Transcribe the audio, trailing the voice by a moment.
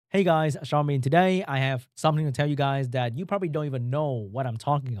Hey guys, SeanB, and today I have something to tell you guys that you probably don't even know what I'm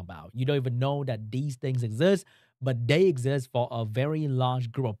talking about. You don't even know that these things exist, but they exist for a very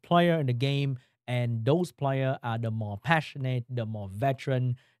large group of players in the game, and those players are the more passionate, the more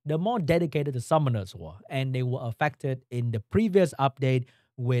veteran, the more dedicated the summoners were, and they were affected in the previous update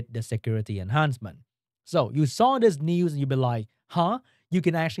with the security enhancement. So you saw this news and you'd be like, huh? You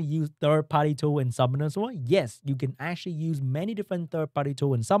can actually use third-party tool in Summoners War. Yes, you can actually use many different third-party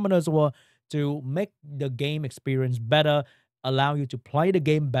tool in Summoners War to make the game experience better, allow you to play the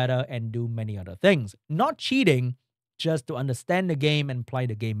game better, and do many other things. Not cheating, just to understand the game and play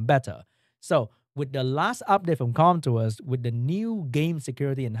the game better. So with the last update from Com2us, with the new game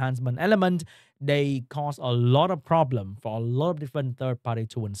security enhancement element, they cause a lot of problem for a lot of different third-party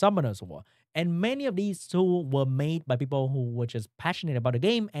tool in Summoners War. And many of these tools were made by people who were just passionate about the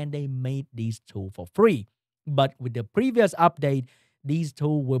game and they made these tools for free. But with the previous update, these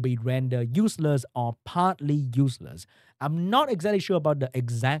tools will be rendered useless or partly useless. I'm not exactly sure about the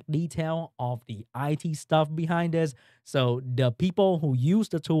exact detail of the IT stuff behind this. So the people who use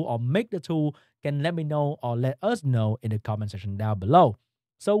the tool or make the tool can let me know or let us know in the comment section down below.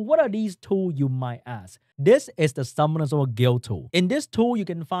 So what are these tools, you might ask? This is the Summoners or Guild tool. In this tool, you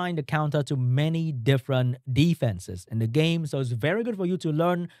can find the counter to many different defenses in the game. So it's very good for you to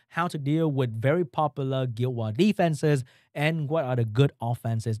learn how to deal with very popular Guild War defenses and what are the good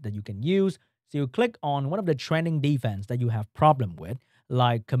offenses that you can use. So you click on one of the trending defense that you have problem with,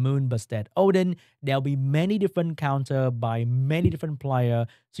 like Commune Bastet Odin. There'll be many different counter by many different player.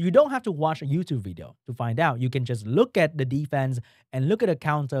 So you don't have to watch a YouTube video to find out. You can just look at the defense and look at the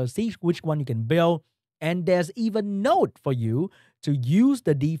counter, see which one you can build. And there's even note for you to use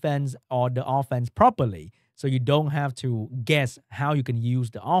the defense or the offense properly. So you don't have to guess how you can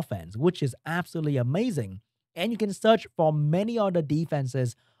use the offense, which is absolutely amazing. And you can search for many other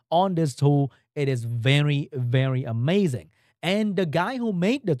defenses on this tool. It is very, very amazing. And the guy who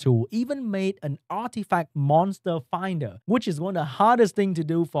made the tool even made an artifact monster finder, which is one of the hardest things to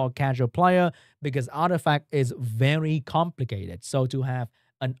do for a casual player because artifact is very complicated. So to have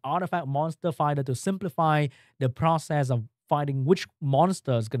an artifact monster finder to simplify the process of finding which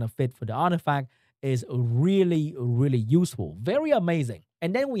monster is going to fit for the artifact is really, really useful. Very amazing.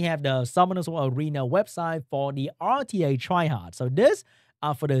 And then we have the Summoners War Arena website for the RTA tryhard. So this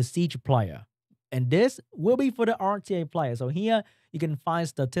are for the Siege player. And this will be for the RTA player. So here you can find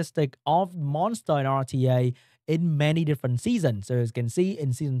statistic of monster in RTA in many different seasons. So as you can see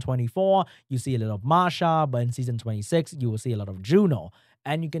in season 24, you see a lot of Marsha, but in season 26, you will see a lot of Juno.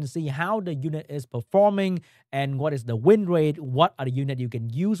 And you can see how the unit is performing and what is the win rate, what are the unit you can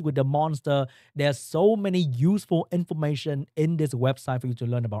use with the monster. There's so many useful information in this website for you to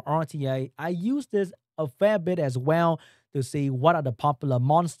learn about RTA. I use this a fair bit as well to see what are the popular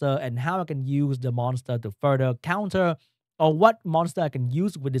monster and how I can use the monster to further counter or what monster I can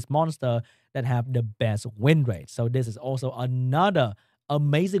use with this monster that have the best win rate. So this is also another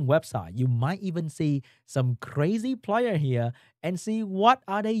amazing website. You might even see some crazy player here and see what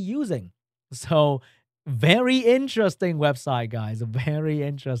are they using. So very interesting website, guys. A very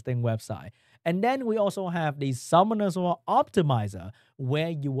interesting website. And then we also have the Summoners or Optimizer, where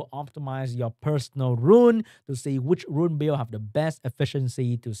you will optimize your personal rune to see which rune build have the best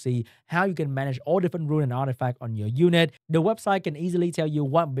efficiency, to see how you can manage all different rune and artifact on your unit. The website can easily tell you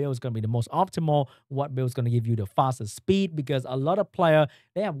what build is going to be the most optimal, what build is going to give you the fastest speed, because a lot of players,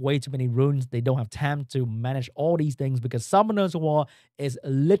 they have way too many runes. They don't have time to manage all these things because Summoners War is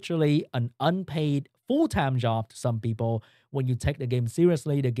literally an unpaid full-time job to some people. When you take the game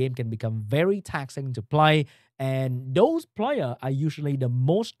seriously, the game can become very taxing to play. And those players are usually the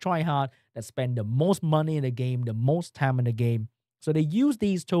most tryhard that spend the most money in the game, the most time in the game. So they use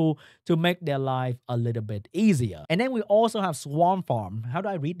these tools to make their life a little bit easier. And then we also have Swarm Farm. How do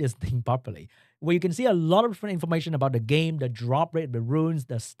I read this thing properly? Where you can see a lot of different information about the game, the drop rate of the runes,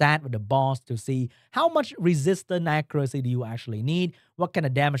 the stat of the boss to see how much resistance accuracy do you actually need, what kind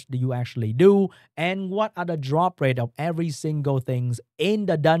of damage do you actually do, and what are the drop rate of every single things in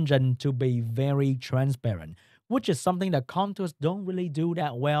the dungeon to be very transparent, which is something that Com2us don't really do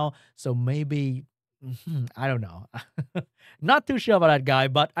that well. So maybe I don't know. Not too sure about that guy,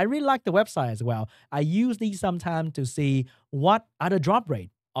 but I really like the website as well. I use these sometimes to see what are the drop rate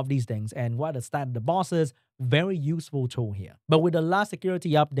of these things and what are the stat of the bosses. Very useful tool here. But with the last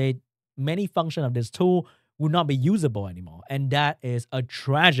security update, many functions of this tool will not be usable anymore. And that is a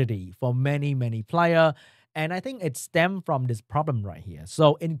tragedy for many, many players. And I think it stemmed from this problem right here.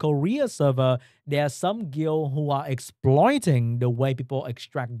 So in Korea server, there are some guild who are exploiting the way people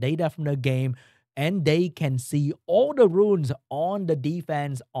extract data from the game and they can see all the runes on the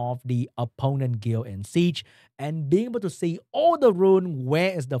defense of the opponent guild in Siege, and being able to see all the rune,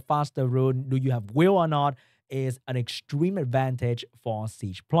 where is the faster rune, do you have will or not, is an extreme advantage for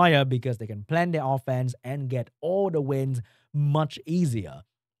Siege player because they can plan their offense and get all the wins much easier.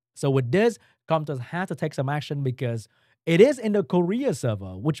 So with this, Com2us has to take some action because it is in the Korea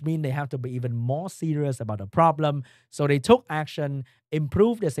server, which means they have to be even more serious about the problem. So they took action,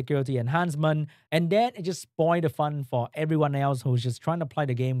 improved their security enhancement, and then it just spoiled the fun for everyone else who's just trying to play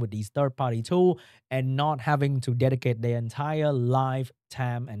the game with these third-party tools and not having to dedicate their entire life,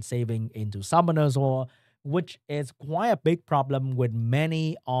 time, and saving into summoners, or which is quite a big problem with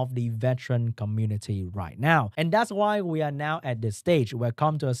many of the veteran community right now. And that's why we are now at this stage where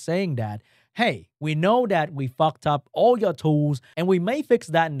Com2us saying that, hey, we know that we fucked up all your tools and we may fix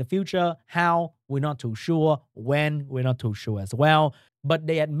that in the future. How? We're not too sure. When? We're not too sure as well. But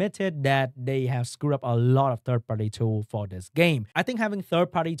they admitted that they have screwed up a lot of third-party tool for this game. I think having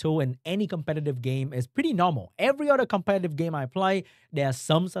third-party tool in any competitive game is pretty normal. Every other competitive game I play, there's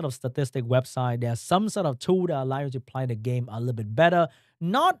some sort of statistic website, there's some sort of tool that allows you to play the game a little bit better,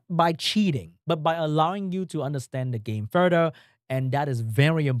 not by cheating, but by allowing you to understand the game further. And that is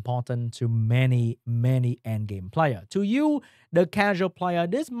very important to many, many endgame player. To you, the casual player,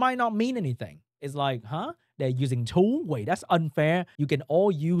 this might not mean anything. It's like, huh? They're using tool? Wait, that's unfair. You can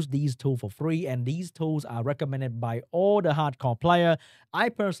all use these tools for free, and these tools are recommended by all the hardcore player. I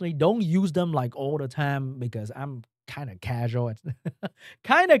personally don't use them like all the time because I'm kind of casual.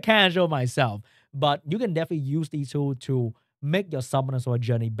 Kind of casual myself. But you can definitely use these tools to make your summoner sword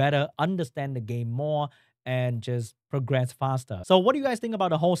journey better, understand the game more, and just progress faster. So what do you guys think about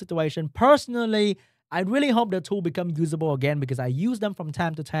the whole situation? Personally, I really hope the tool become usable again because I use them from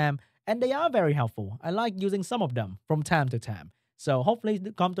time to time and they are very helpful. I like using some of them from time to time. So hopefully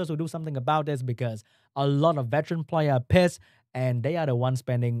Com2us will do something about this because a lot of veteran players are pissed and they are the ones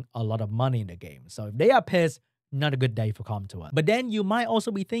spending a lot of money in the game. So if they are pissed, not a good day for Com2us. But then you might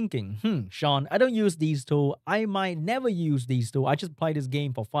also be thinking, Sean, I don't use these tools. I might never use these tools. I just play this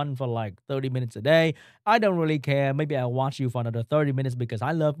game for fun for like 30 minutes a day. I don't really care. Maybe I'll watch you for another 30 minutes because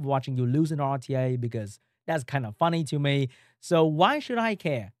I love watching you lose in RTA because that's kind of funny to me. So why should I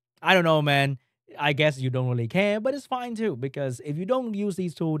care? I don't know, man. I guess you don't really care, but it's fine too because if you don't use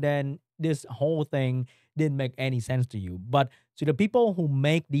these tools, then this whole thing didn't make any sense to you. But to the people who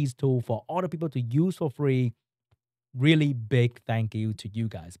make these tools for other people to use for free, really big thank you to you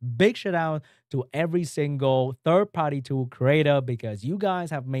guys. Big shout out to every single third-party tool creator because you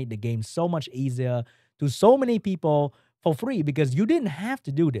guys have made the game so much easier to so many people for free because you didn't have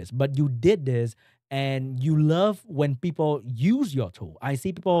to do this, but you did this and you love when people use your tool. I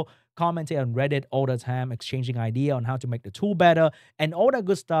see people commenting on Reddit all the time, exchanging idea on how to make the tool better and all that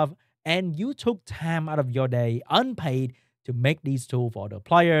good stuff. And you took time out of your day, unpaid, to make these tools for the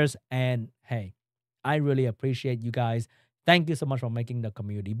players. And hey, I really appreciate you guys. Thank you so much for making the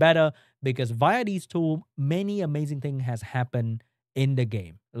community better because via these tools, many amazing things has happened in the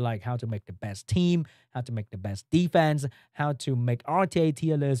game, like how to make the best team, how to make the best defense, how to make RTA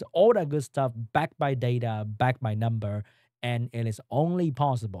tier lists, all that good stuff backed by data, backed by number, and it is only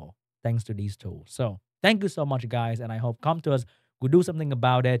possible thanks to these tools. So thank you so much, guys, and I hope Com2us will do something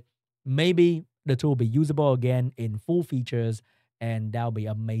about it. Maybe the tool will be usable again in full features, and that'll be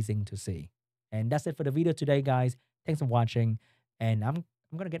amazing to see. And that's it for the video today, guys. Thanks for watching. And I'm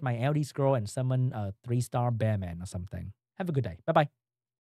gonna get my LD scroll and summon a 3-star Bearman or something. Have a good day. Bye-bye.